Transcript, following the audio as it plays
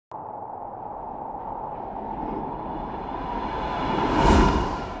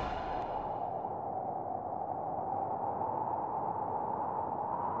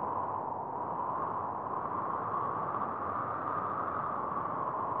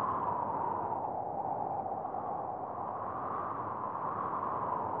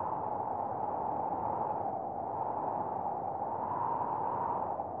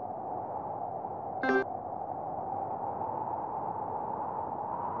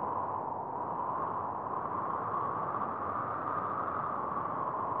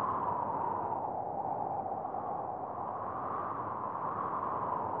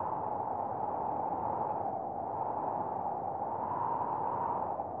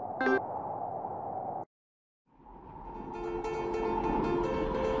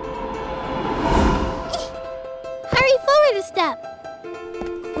step.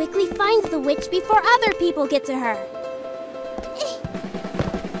 Quickly find the witch before other people get to her.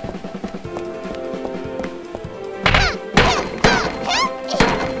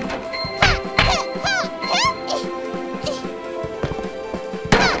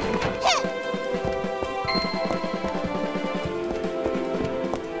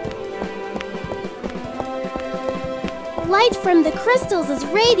 Light from the crystals is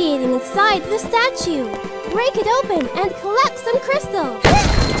radiating inside the statue. Break it open and collect some crystals.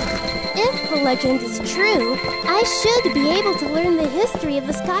 If the legend is true, I should be able to learn the history of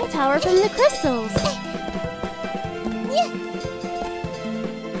the Sky Tower from the crystals.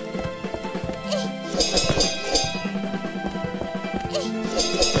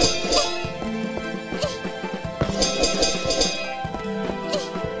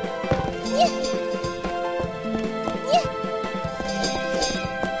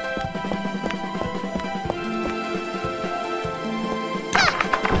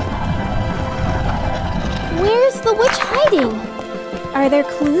 Where's the witch hiding? Are there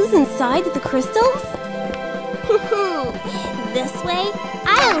clues inside the crystals? This way,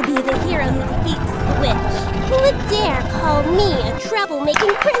 I'll be the hero who defeats the witch. Who would dare call me a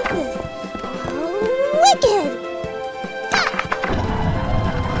troublemaking princess? Oh, wicked!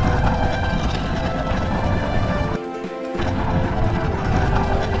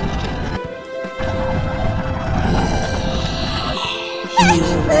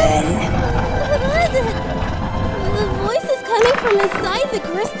 What was it? The voice is coming from inside the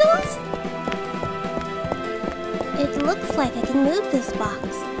crystals? It looks like I can move this box.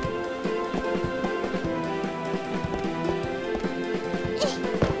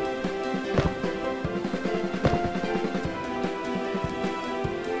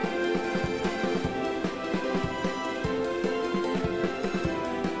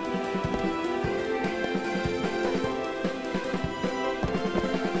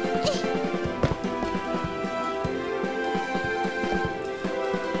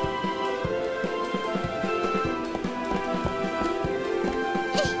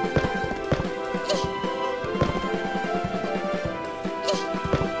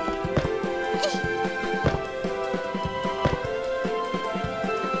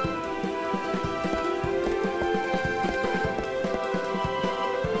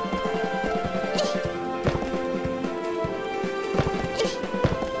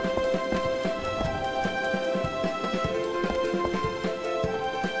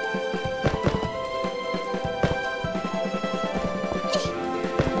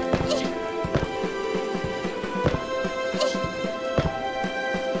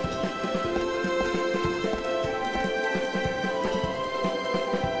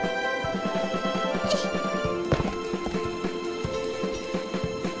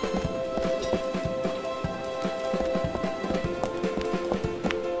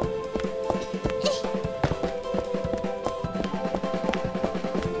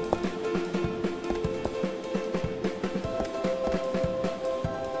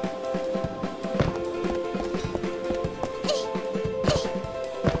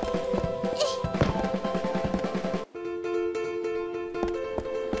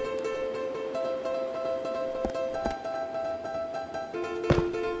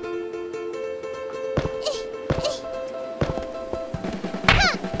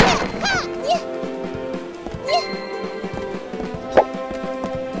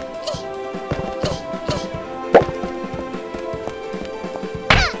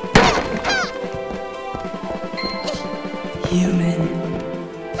 Human.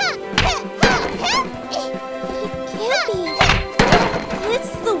 It can't be.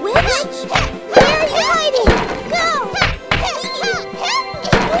 It's the witch. Where are you hiding? Go!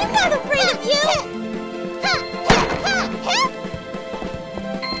 We're not afraid of you.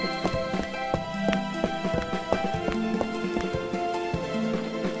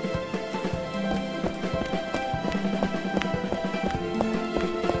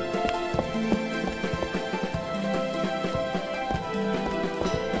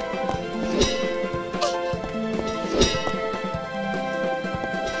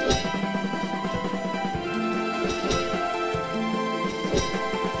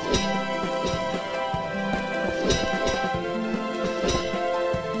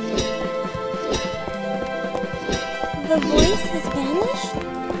 The voice has vanished?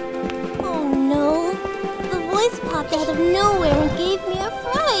 Oh no. The voice popped out of nowhere and gave me a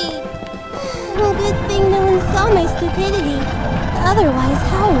fright. Good thing no one saw my stupidity. Otherwise,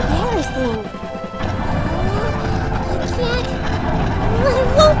 how embarrassing. I can't. I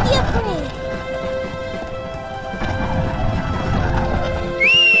won't be afraid.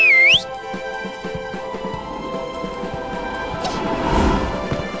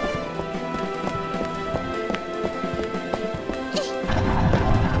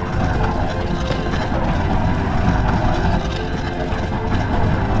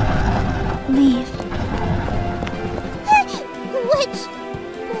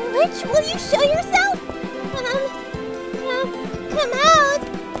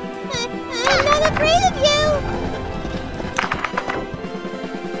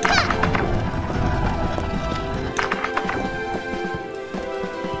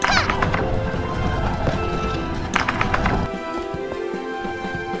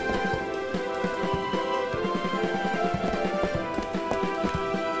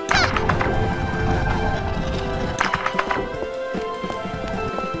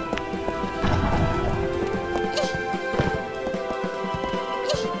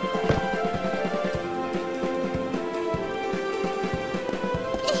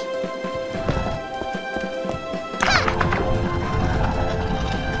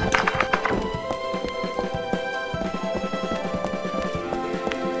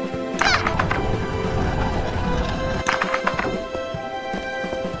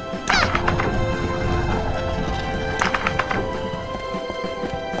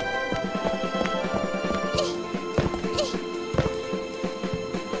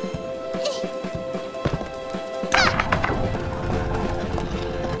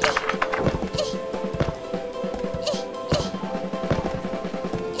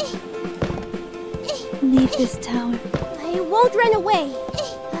 of this tower. I won't run away.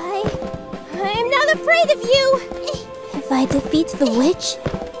 I'm not afraid of you. If I defeat the witch,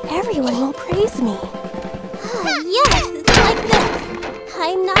 everyone will praise me. Yes, it's like this.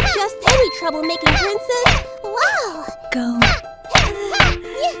 I'm not just any troublemaking princess. Wow. Go.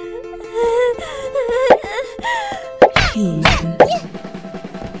 Heathen.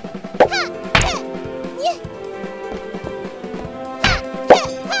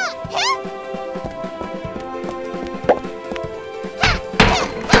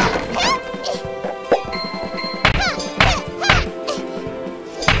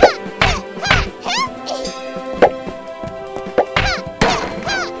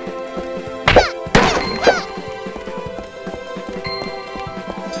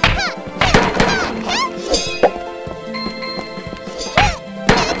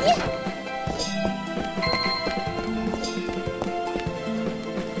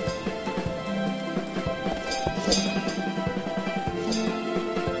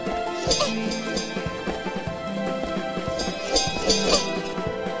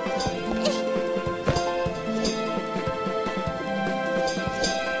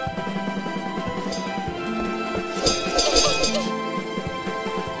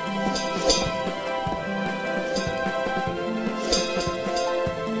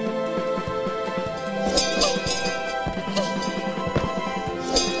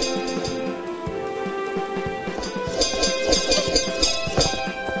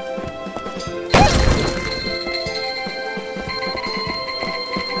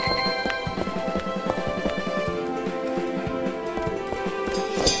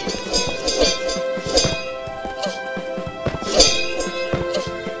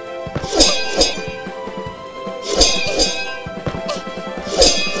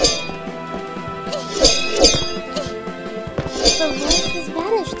 The voice has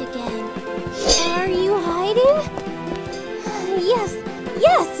vanished again. Are you hiding? Yes,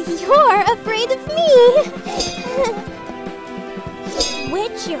 you're afraid of me!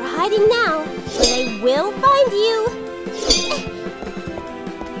 Witch, you're hiding now, but I will find you!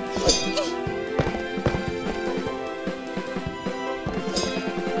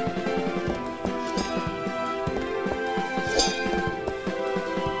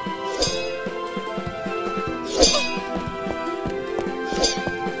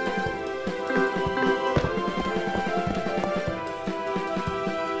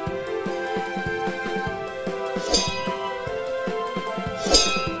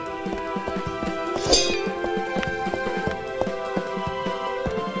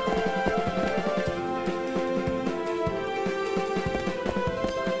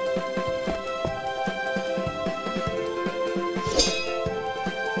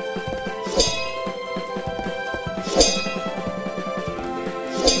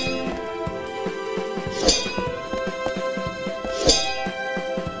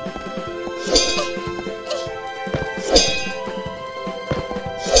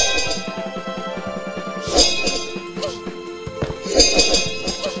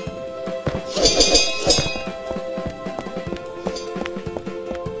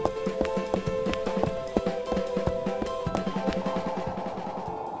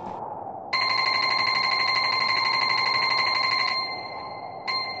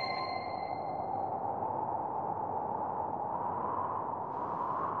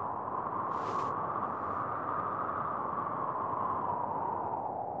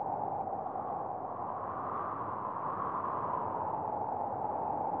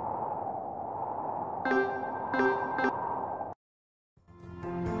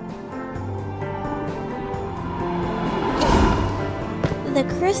 The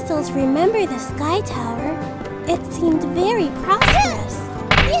crystals remember the Sky Tower. It seemed very prosperous.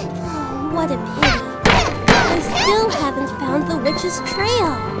 What a pity. I still haven't found the witch's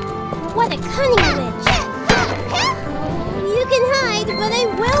trail. What a cunning witch. You can hide, but I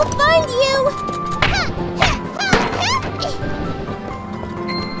will find you!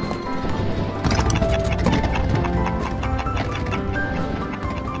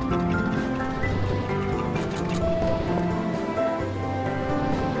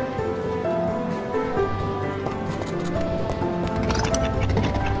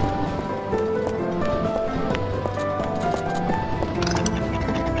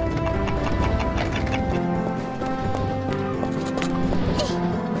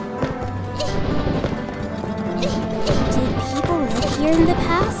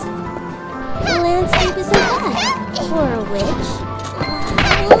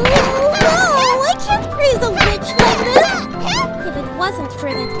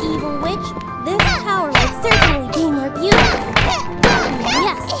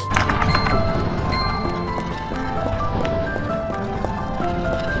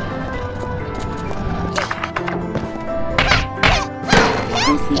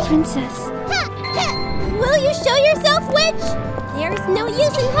 Earthly Princess. Will you show yourself, witch? There's no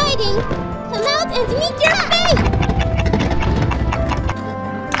use in hiding. Come out and meet your fate!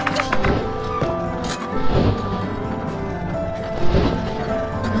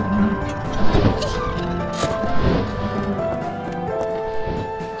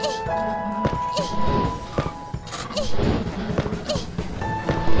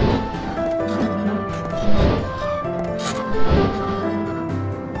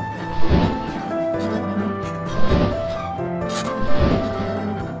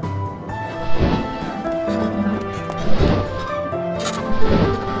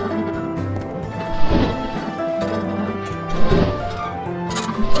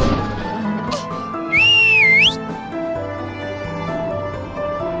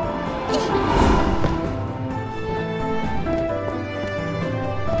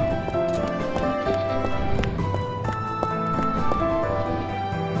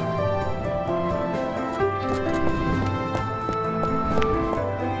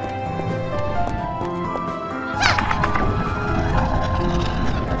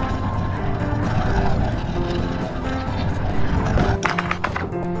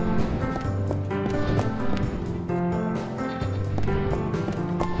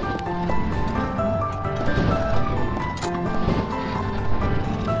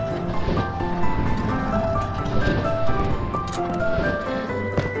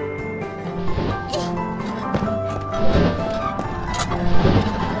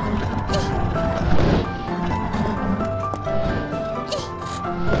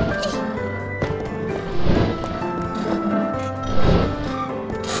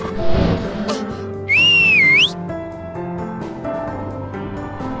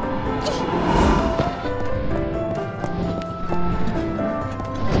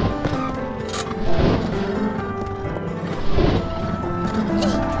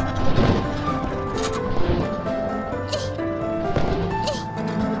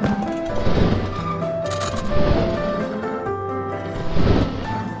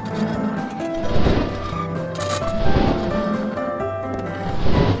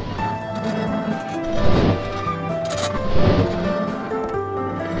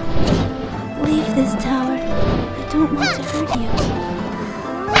 This tower. I don't want to hurt you.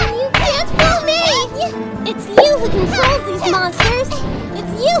 You can't fool me! It's you who controls these monsters!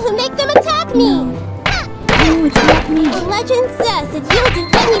 It's you who make them attack me! No, it's not me. The legend says that you'll do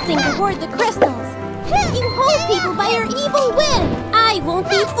anything to hoard the crystals. You hold people by your evil whim! I won't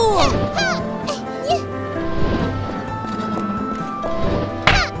be fooled!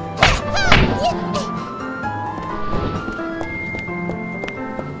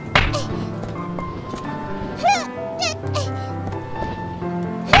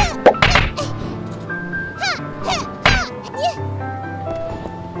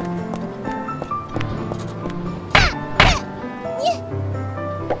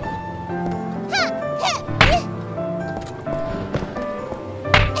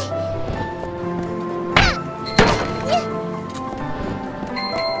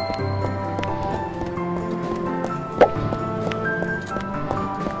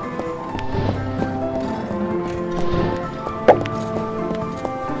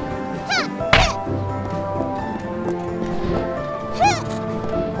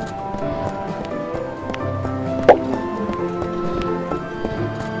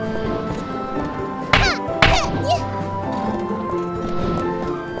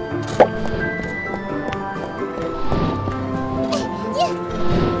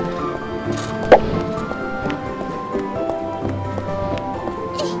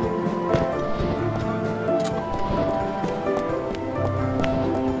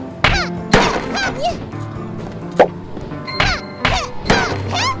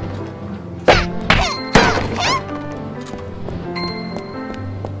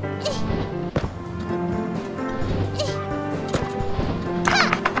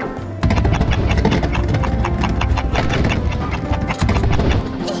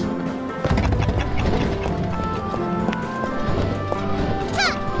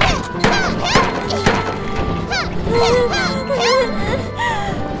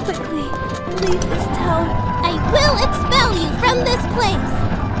 Quickly, leave this tower. I will expel you from this place!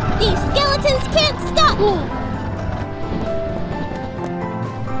 These skeletons can't stop me!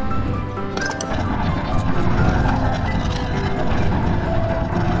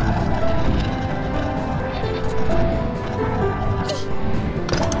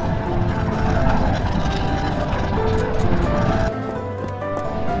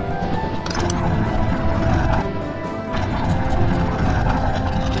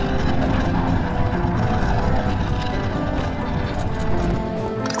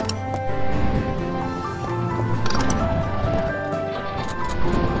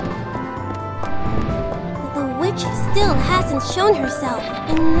 still hasn't shown herself.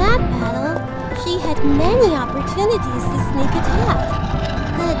 In that battle, she had many opportunities to sneak attack.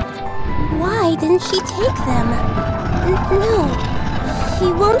 But why didn't she take them? No,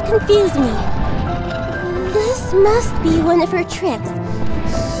 she won't confuse me. This must be one of her tricks.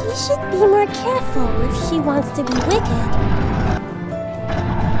 She should be more careful if she wants to be wicked.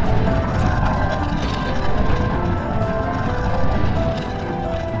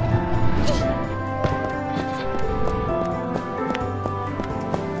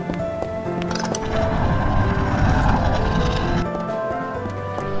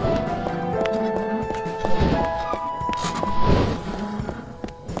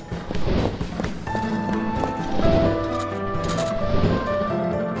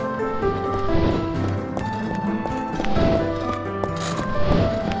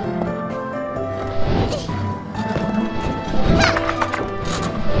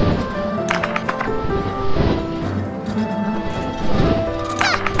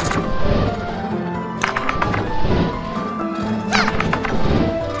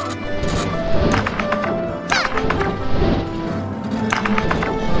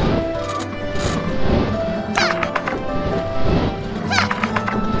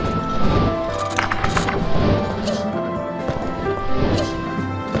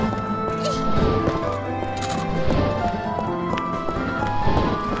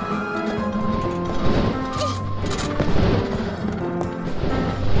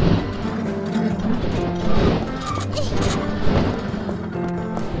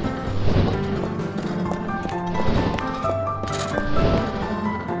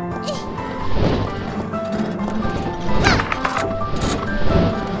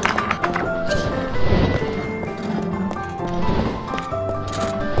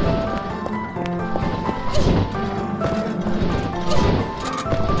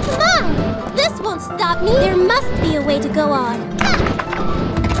 There must be a way to go on.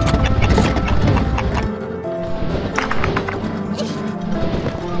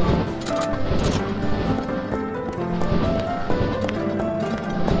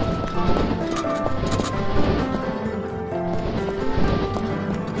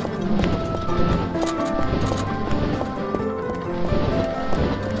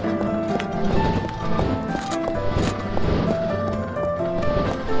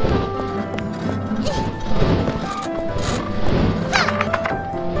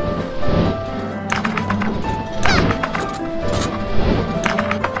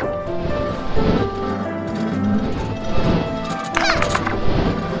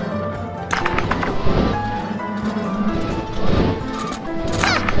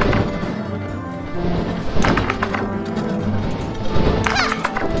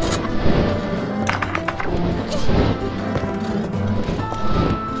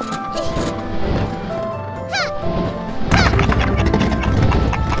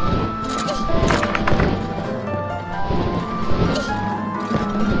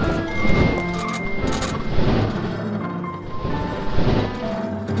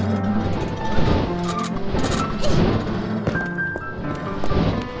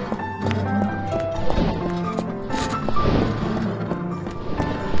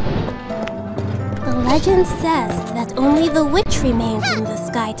 Legend says that only the witch remains in the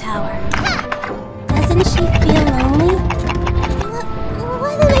Sky Tower. Doesn't she feel lonely?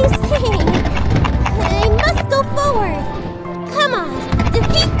 What am I saying? I must go forward. Come on,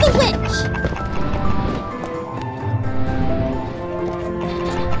 defeat the witch!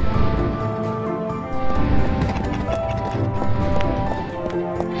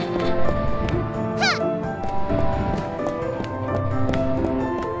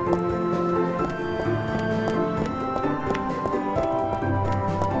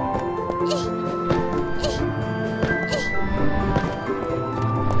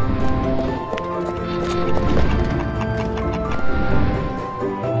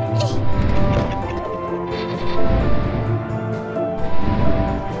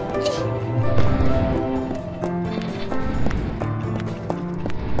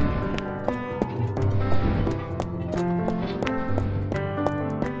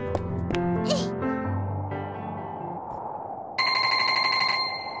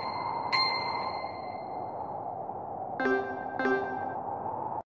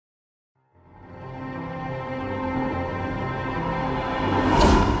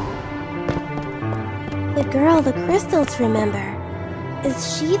 The girl the crystals remember.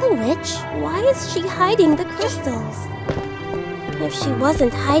 Is she the witch? Why is she hiding the crystals? If she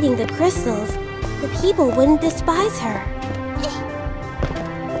wasn't hiding the crystals, the people wouldn't despise her.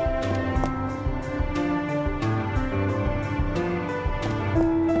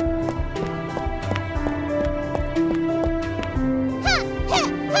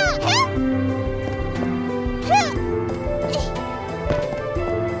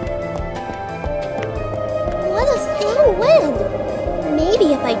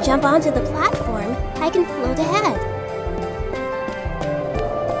 jump onto the platform, I can float ahead.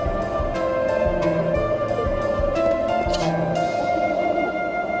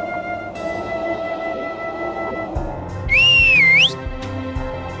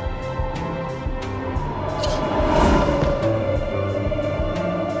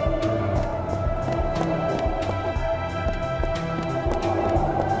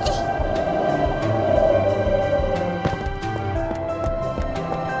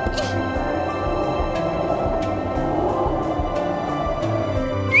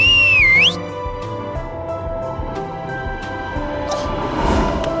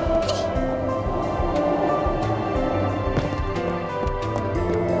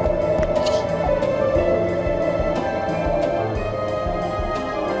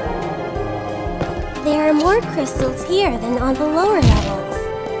 There are more crystals here than on the lower levels.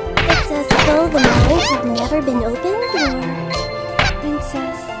 It's as though the mines have never been opened, or...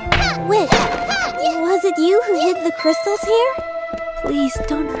 Princess, Witch, was it you who hid the crystals here? please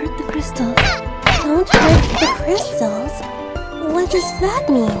don't hurt the crystals. Don't hurt the crystals? What does that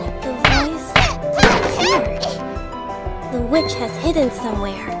mean? The voice disappeared. The witch has hidden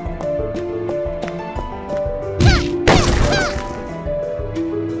somewhere.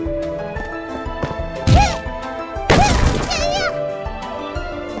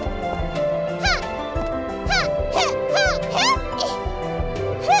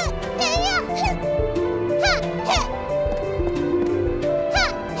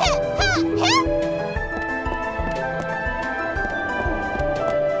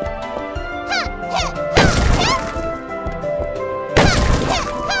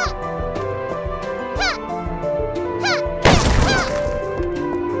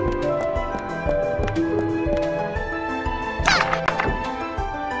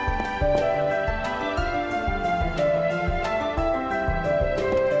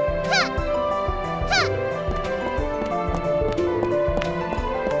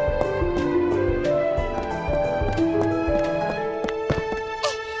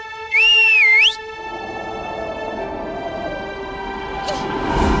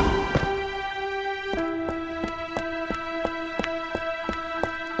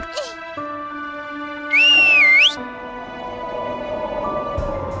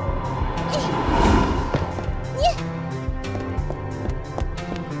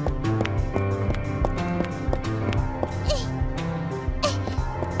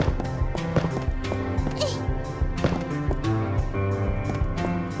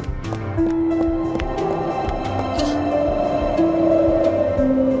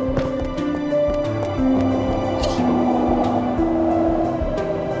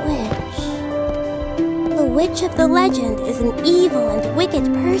 The witch of the legend is an evil and wicked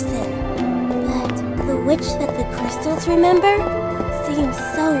person. But the witch that the crystals remember seems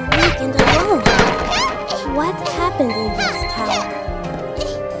so weak and alone. What happened in this tower?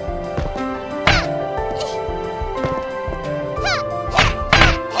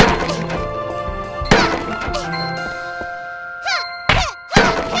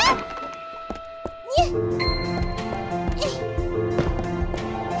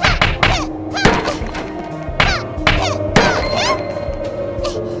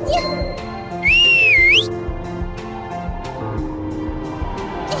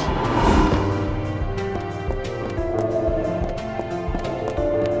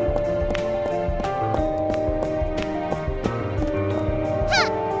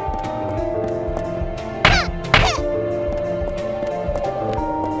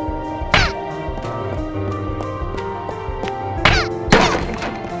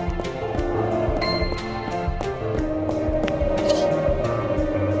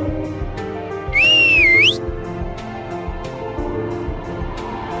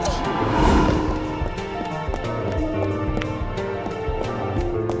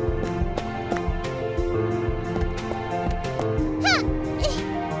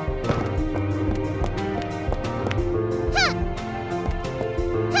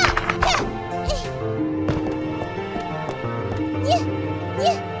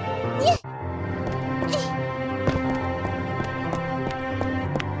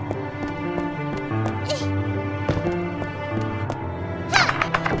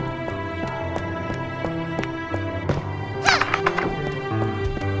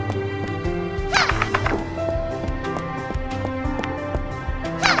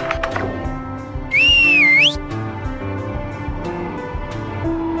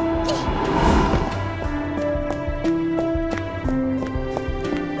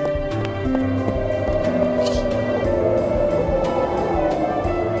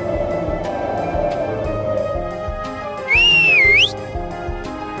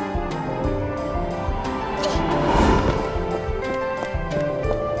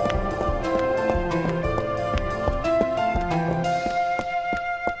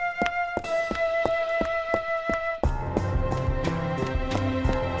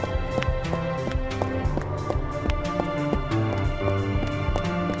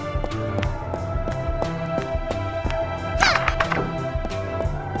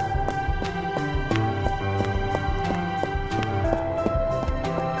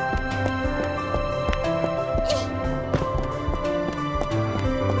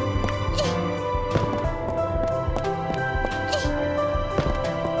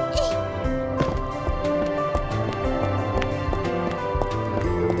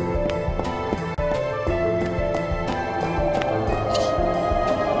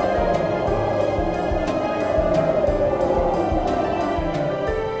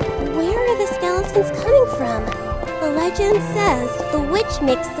 legend says the witch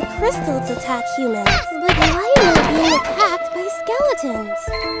makes the crystals attack humans. But why am I being attacked by skeletons?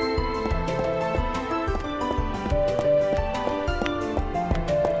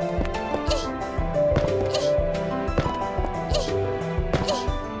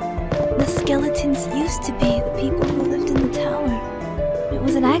 The skeletons used to be the people who lived in the tower. It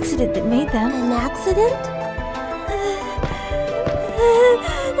was an accident that made them. An accident?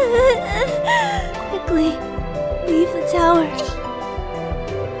 Quickly, leave the tower.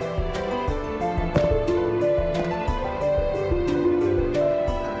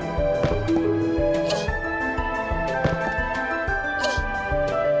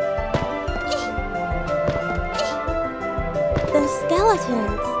 Those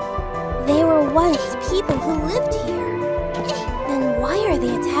skeletons. They were once people who lived here. Then why are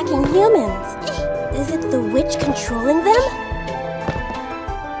they attacking humans? Is it the witch controlling them?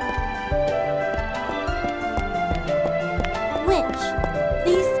 Witch,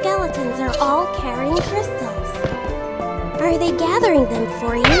 these skeletons are all carrying crystals. Are they gathering them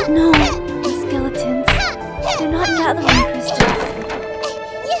for you? No, the skeletons. They're not gathering crystals.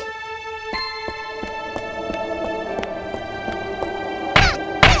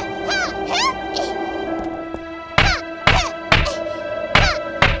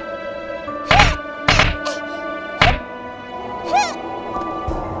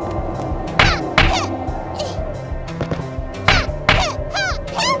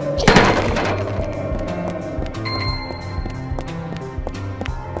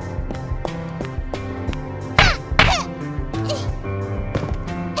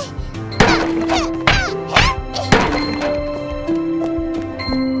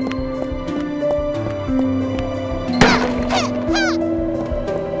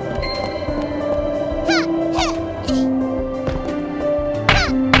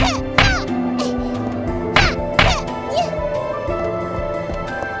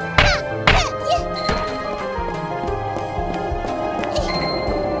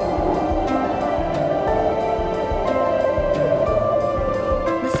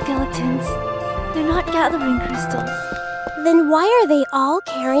 They're not gathering crystals. Then why are they all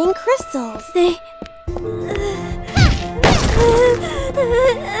carrying crystals?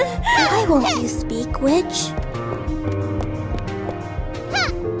 Why won't you speak, witch?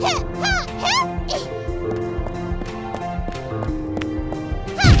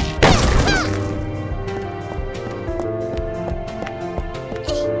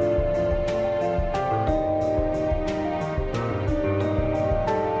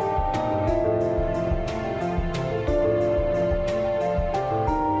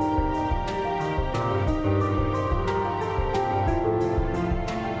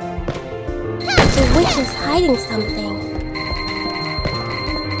 The witch is hiding something.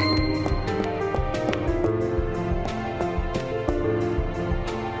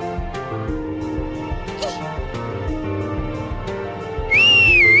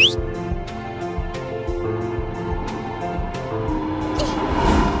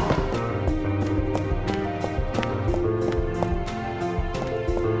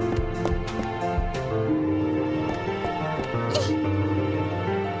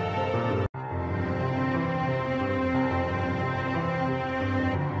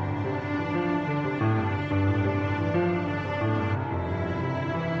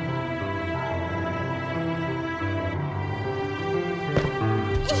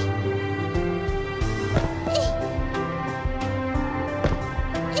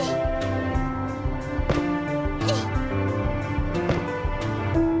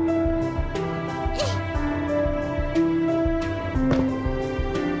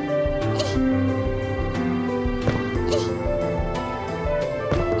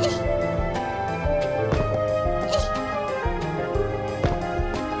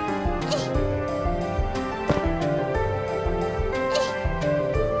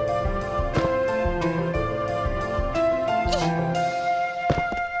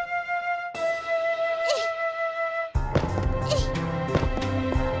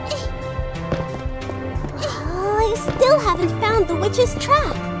 Still haven't found the witch's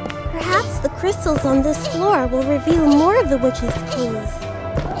trap. Perhaps the crystals on this floor will reveal more of the witch's clues.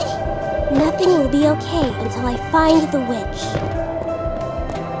 Nothing will be okay until I find the witch.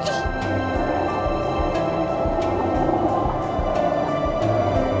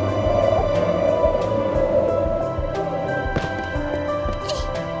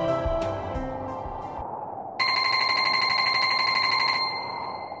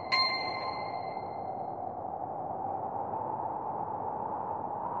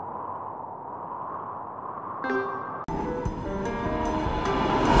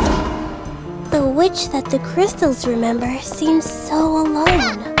 The witch that the crystals remember seems so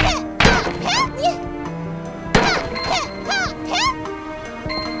alone.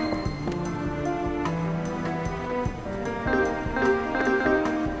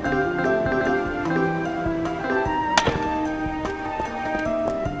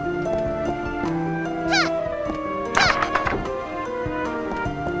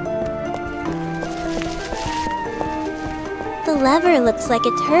 The lever looks like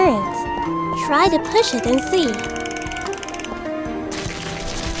it turns. Try to push it and see.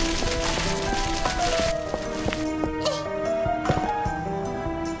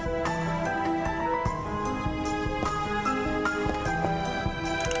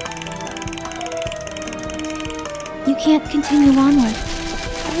 You can't continue onward.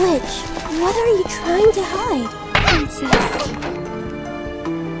 Witch, what are you trying to hide? Princess.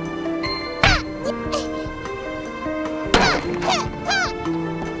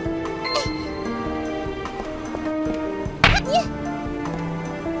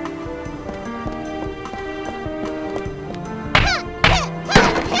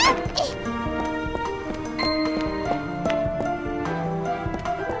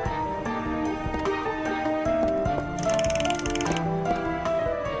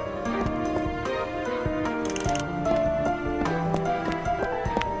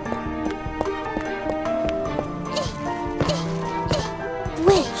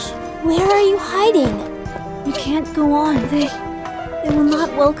 Where are you hiding? You can't go on. They will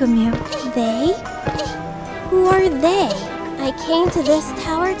not welcome you. They? Who are they? I came to this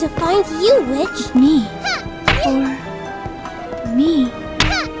tower to find you, witch. Me. For me.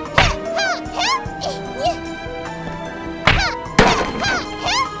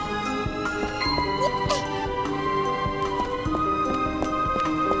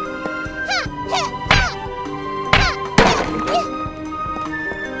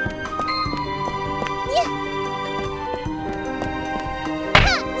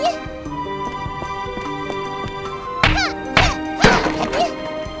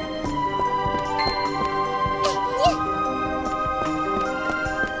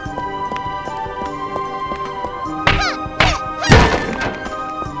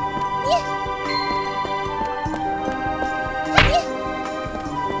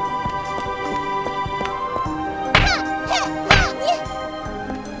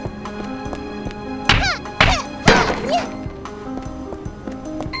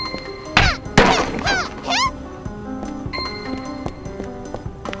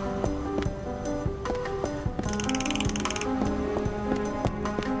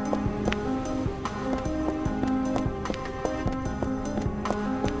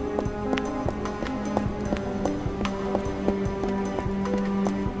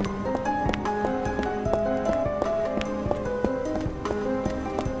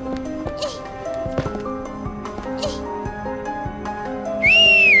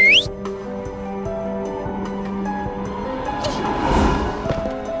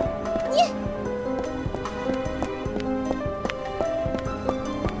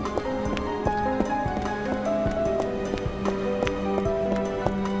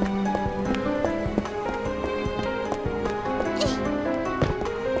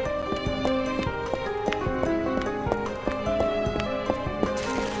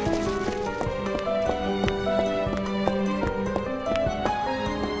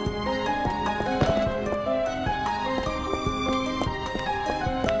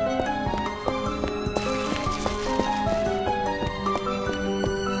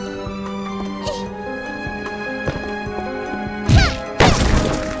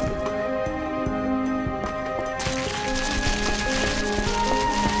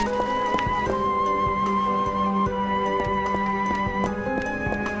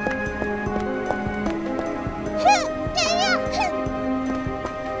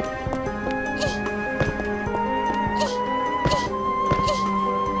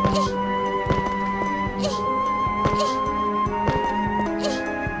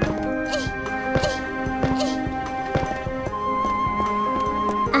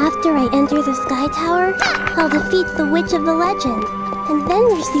 After I enter the Sky Tower, I'll defeat the Witch of the Legend, and then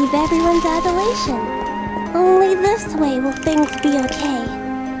receive everyone's adulation. Only this way will things be okay.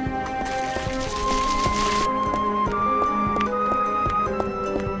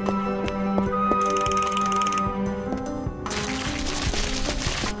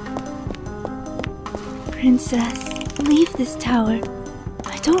 Princess, leave this tower.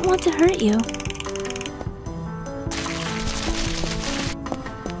 I don't want to hurt you.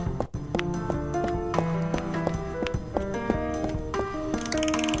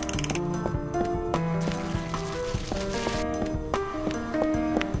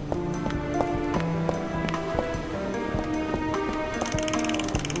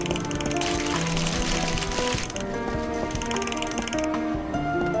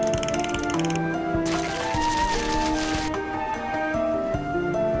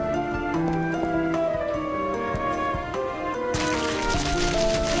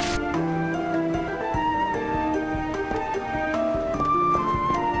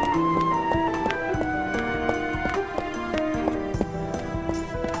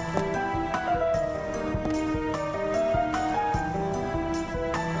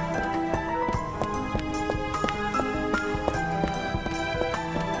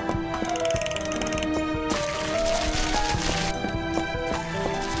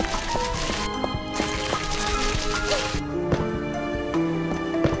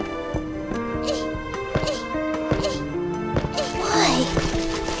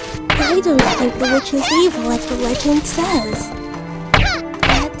 I don't think the witch is evil like the legend says.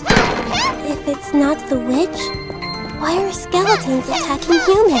 But if it's not the witch, why are skeletons attacking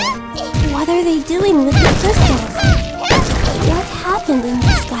humans? What are they doing with the crystals? What happened in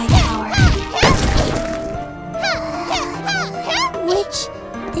the Sky Tower? Witch,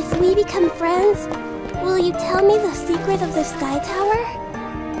 if we become friends, will you tell me the secret of the Sky Tower?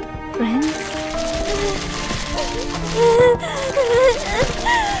 Friends?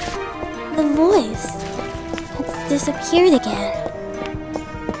 The voice. It's disappeared again.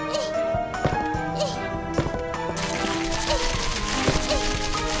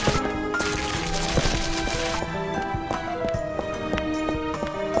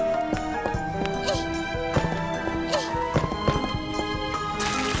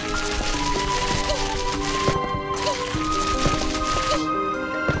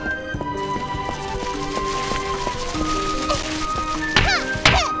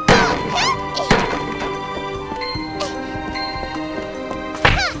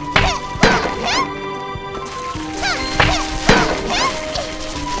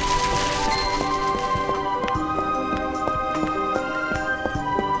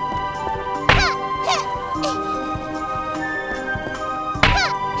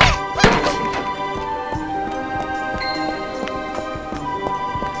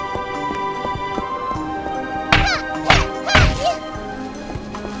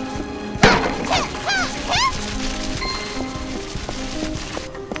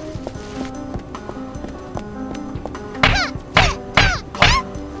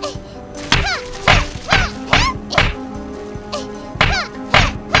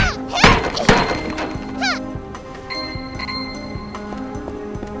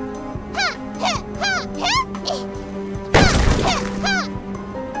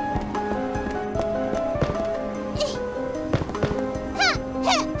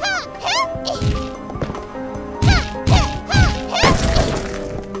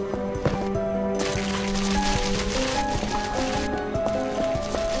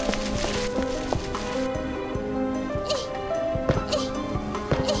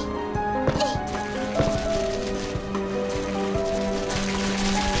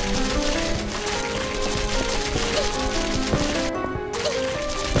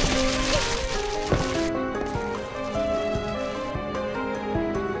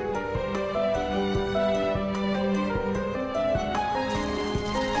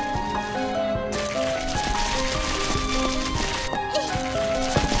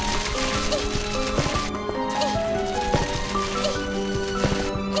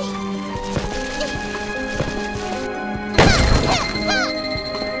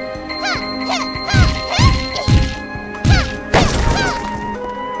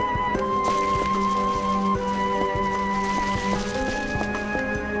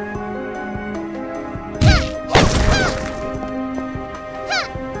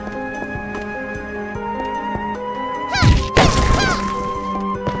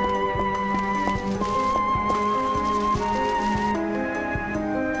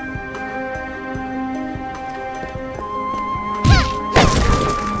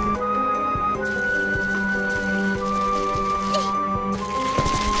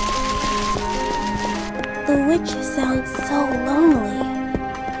 The witch sounds so lonely.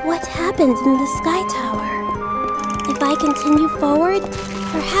 What happened in the Sky Tower? If I continue forward,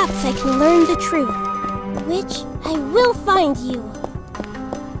 perhaps I can learn the truth. Witch, I will find you!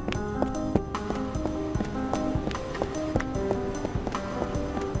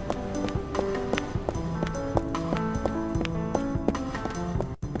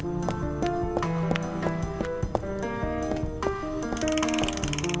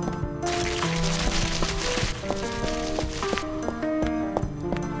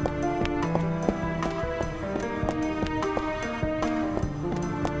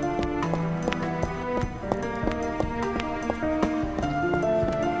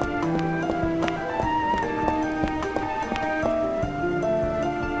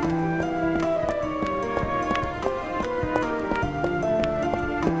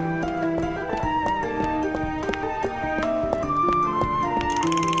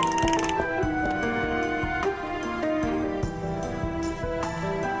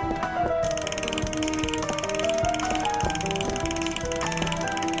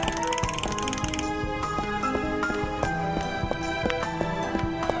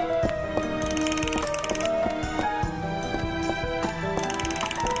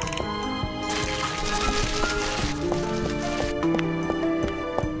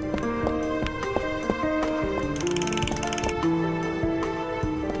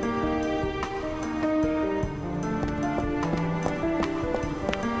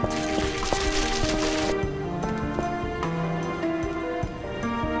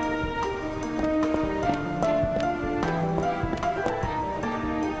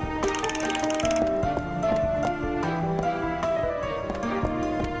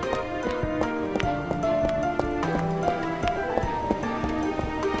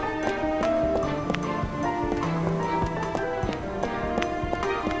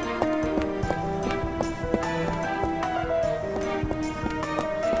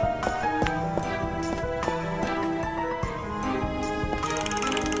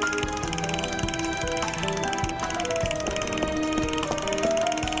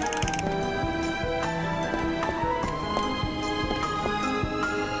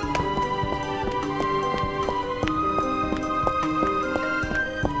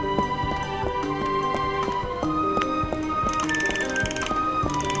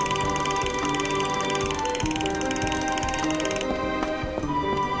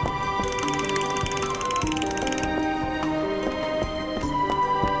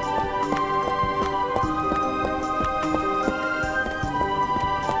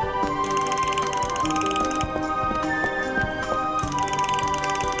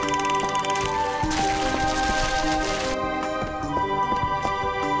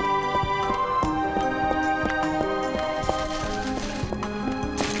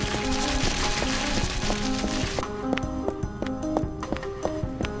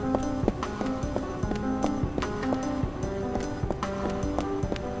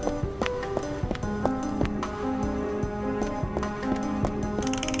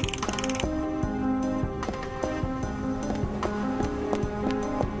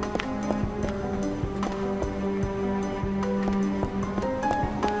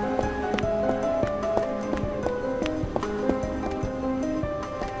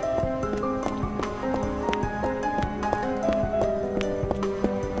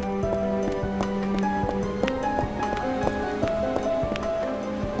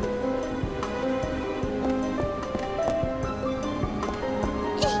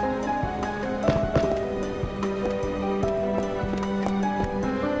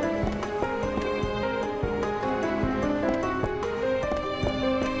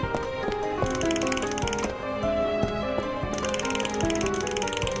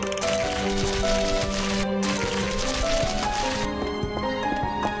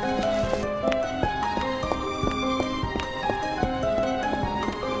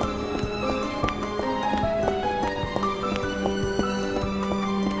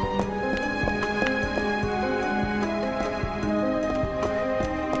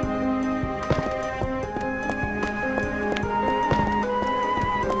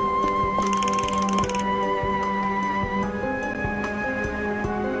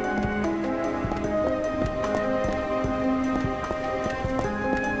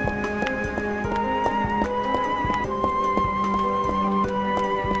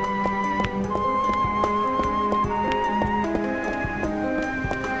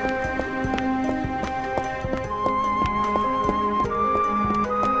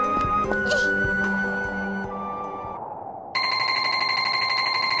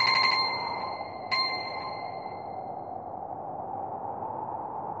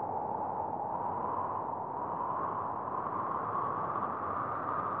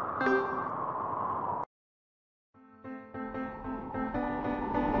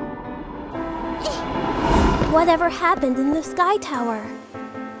 whatever happened in the Sky Tower.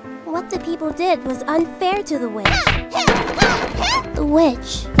 What the people did was unfair to the witch. The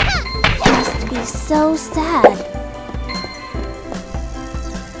witch must be so sad.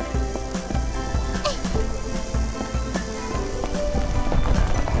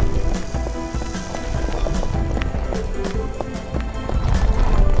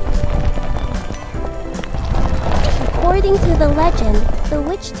 According to the legend, the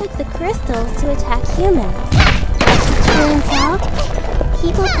witch took the crystals to attack humans. Turns out,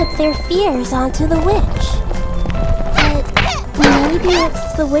 people put their fears onto the witch. But maybe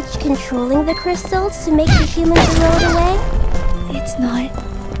it's the witch controlling the crystals to make the humans erode away?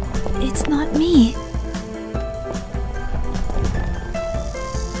 It's not me.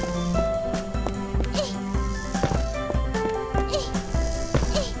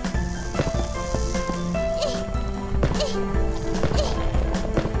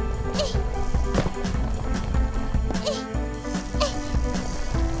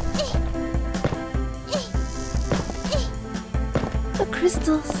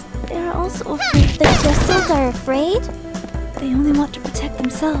 Crystals, they're also afraid. The crystals are afraid? They only want to protect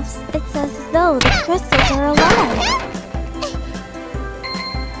themselves. It's as though the crystals are alive.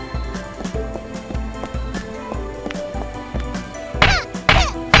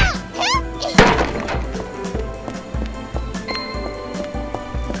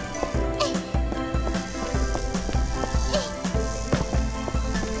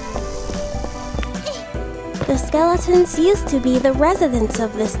 The skeletons used to be the residents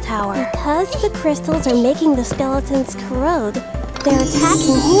of this tower. Because the crystals are making the skeletons corrode, they're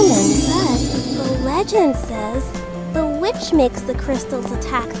attacking humans. But the legend says the witch makes the crystals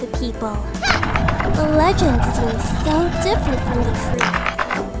attack the people. The legend seems so different from the truth.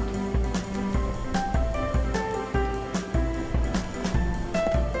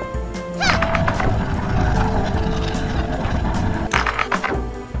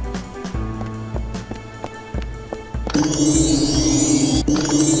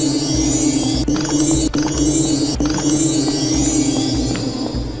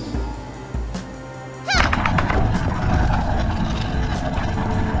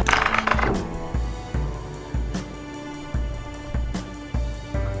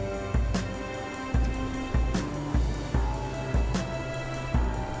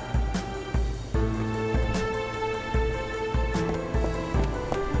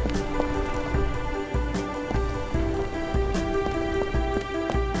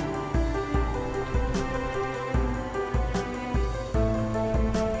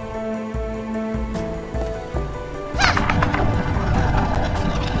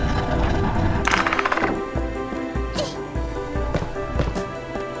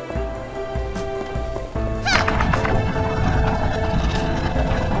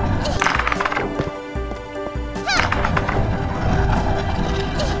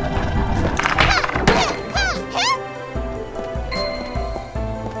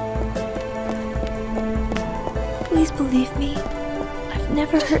 Please believe me. I've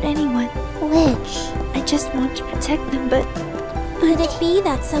never hurt anyone. Witch. I just want to protect them, but Could it be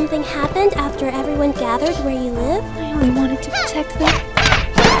that something happened after everyone gathered where you live? I only wanted to protect them.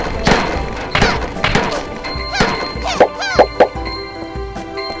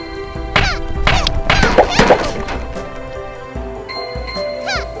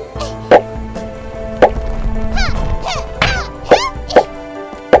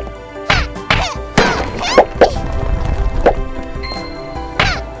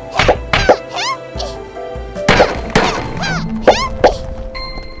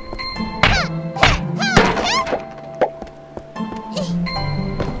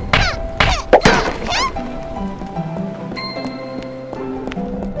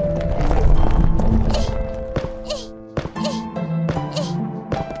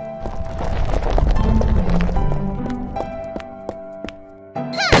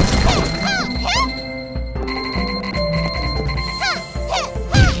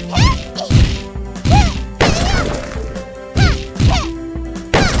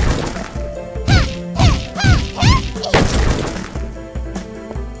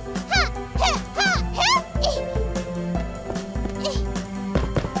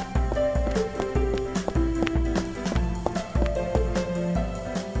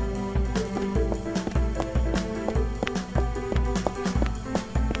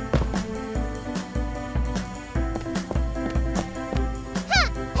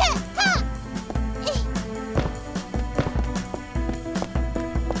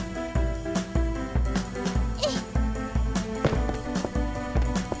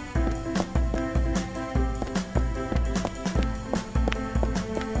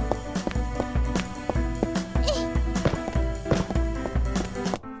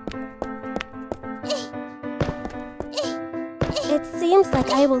 Looks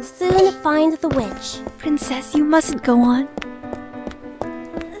like I will soon find the witch. Princess, you mustn't go on.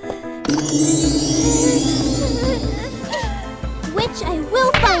 Witch, I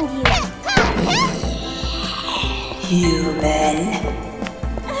will find you. Human.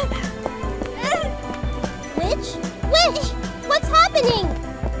 Witch? Witch! What's happening?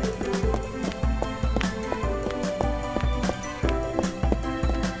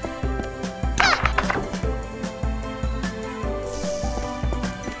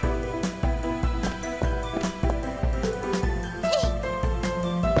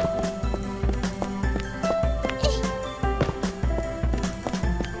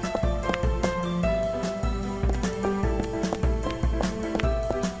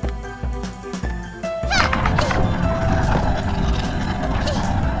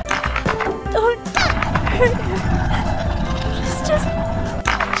 She's just a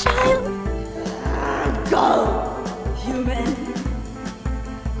child. Go, human.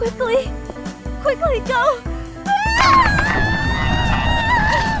 Quickly! Quickly, go!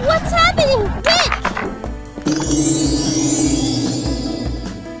 What's happening? Witch!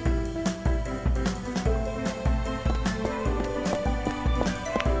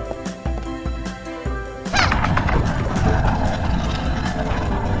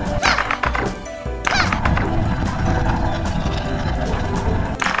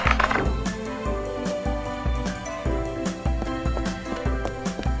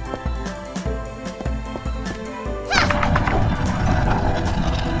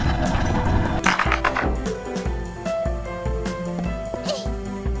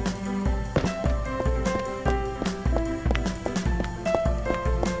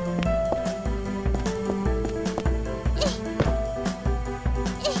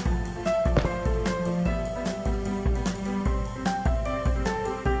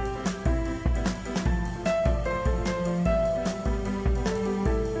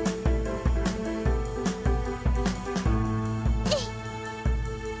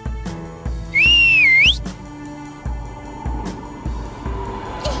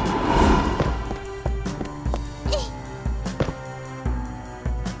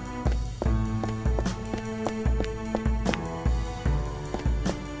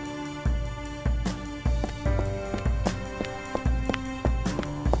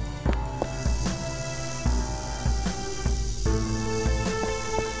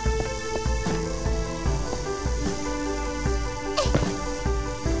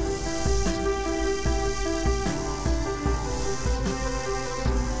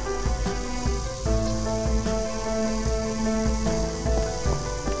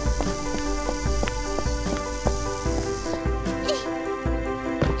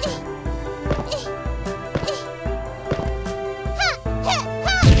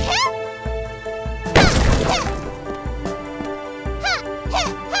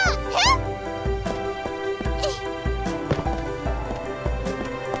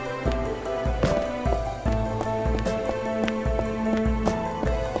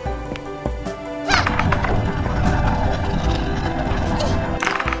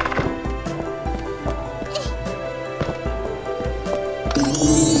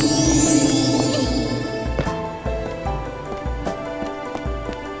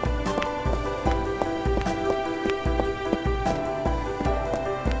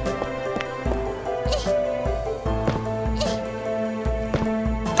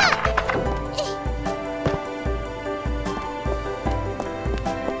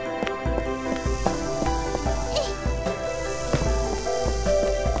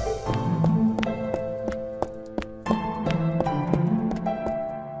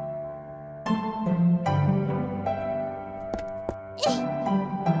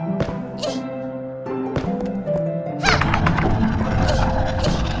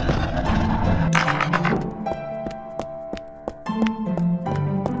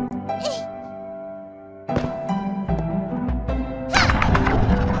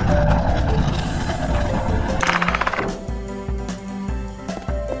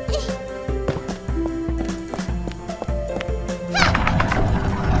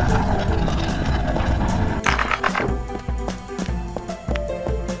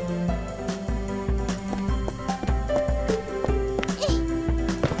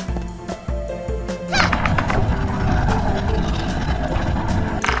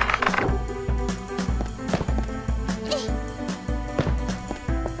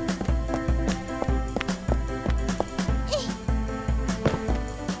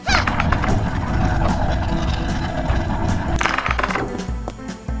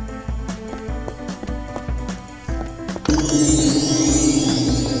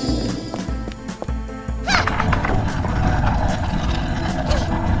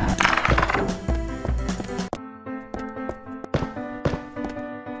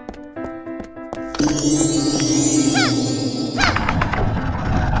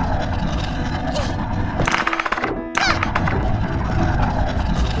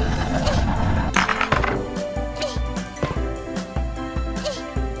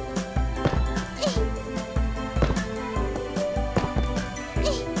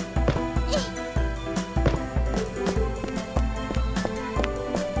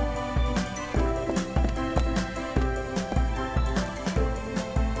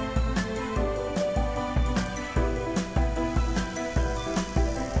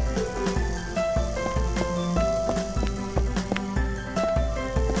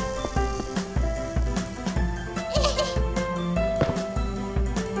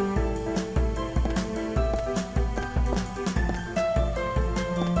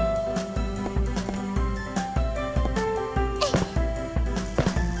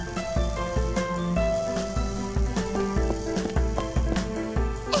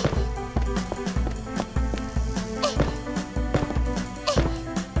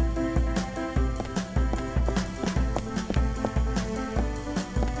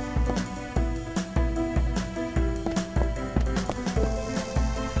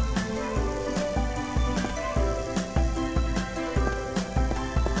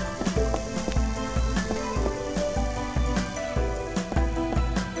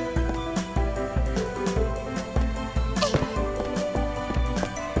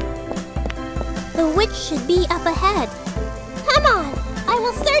 The witch should be up ahead. Come on! I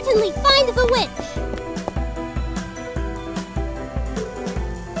will certainly find the witch!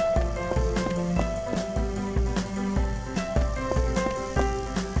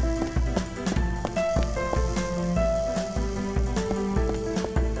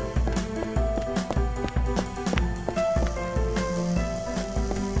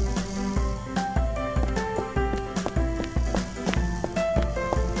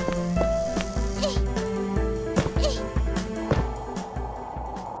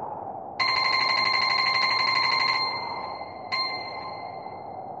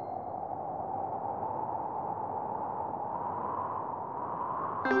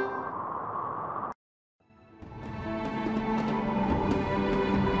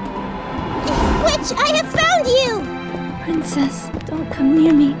 Witch, I have found you! Princess, don't come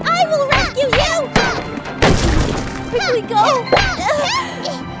near me. I will rescue you! Quickly go!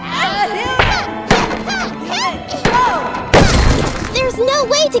 There's no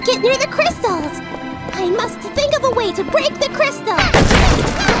way to get near the crystals! I must think of a way to break the crystal!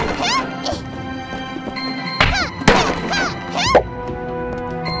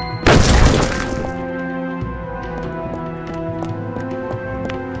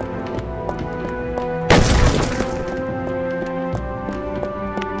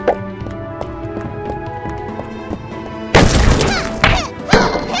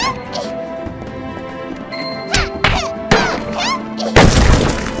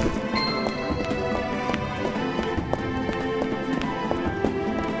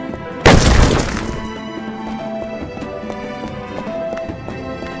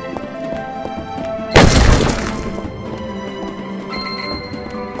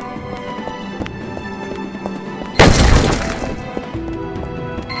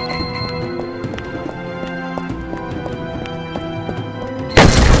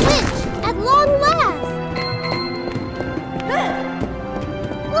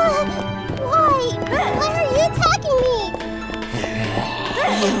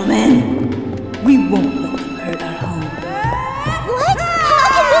 Human, we won't let them hurt our home. What? How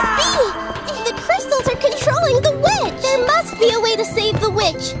can this be? The crystals are controlling the witch! There must be a way to save the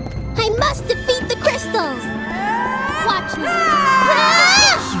witch! I must defeat the crystals! Watch me!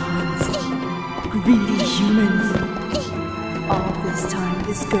 Humans. Greedy humans. All this time,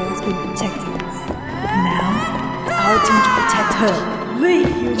 this girl's been protecting us. But now, it's our turn to protect her. Leave,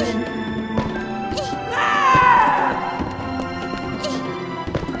 human!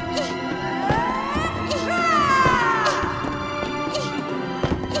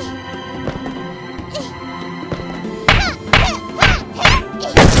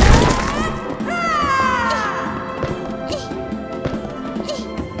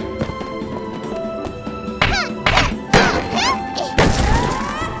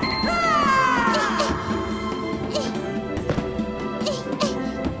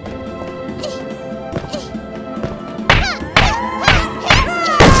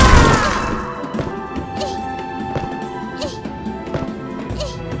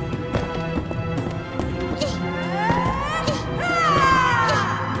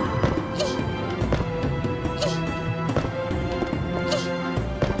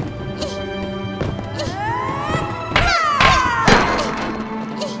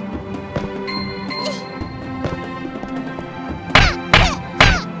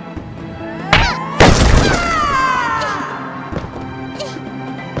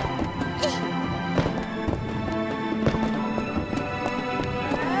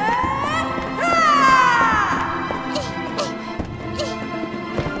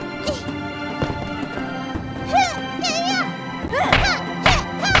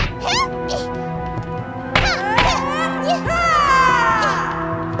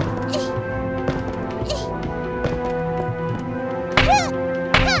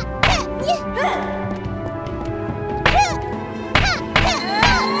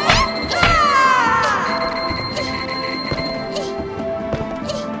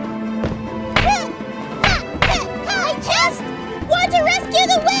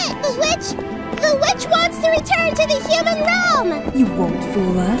 The witch wants to return to the human realm! You won't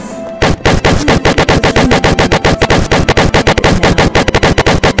fool us.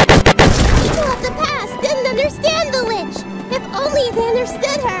 People of the past didn't understand the witch. If only they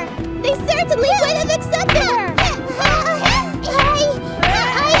understood her, they certainly would have accepted her.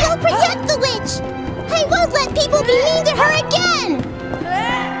 I will protect the witch. I won't let people be mean to her again.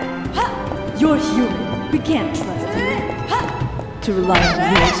 You're human. We can't trust you. To rely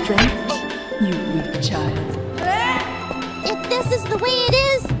on your strength, you weak child. If this is the way it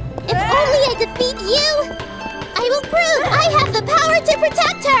is, if only I defeat you, I will prove I have the power to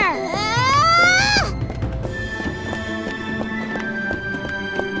protect her!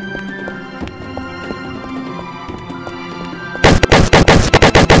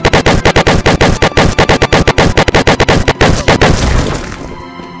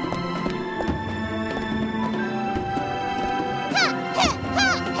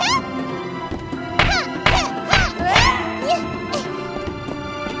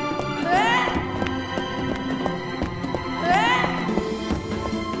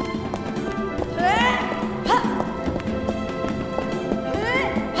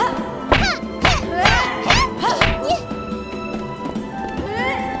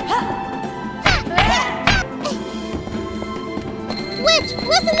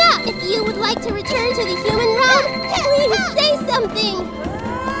 Listen up! If you would like to return to the human realm, please say something!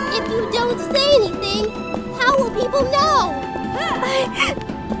 If you don't say anything, how will people know? I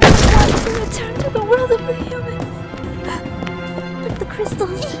want to return to the world of the humans. But the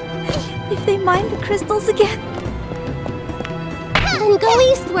crystals... If they mine the crystals again... Then go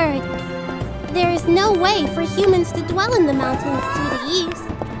eastward. There is no way for humans to dwell in the mountains to the east.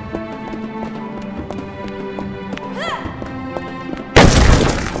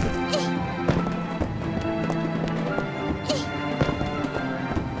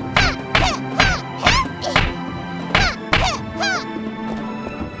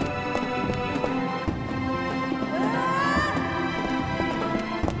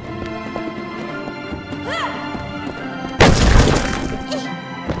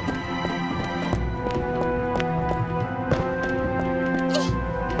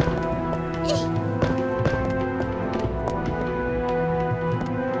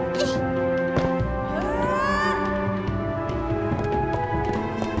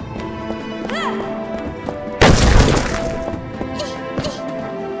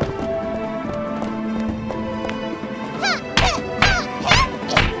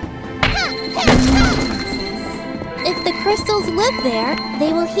 If the crystals live there,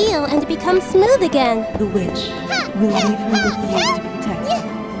 they will heal and become smooth again. The witch will leave her with you to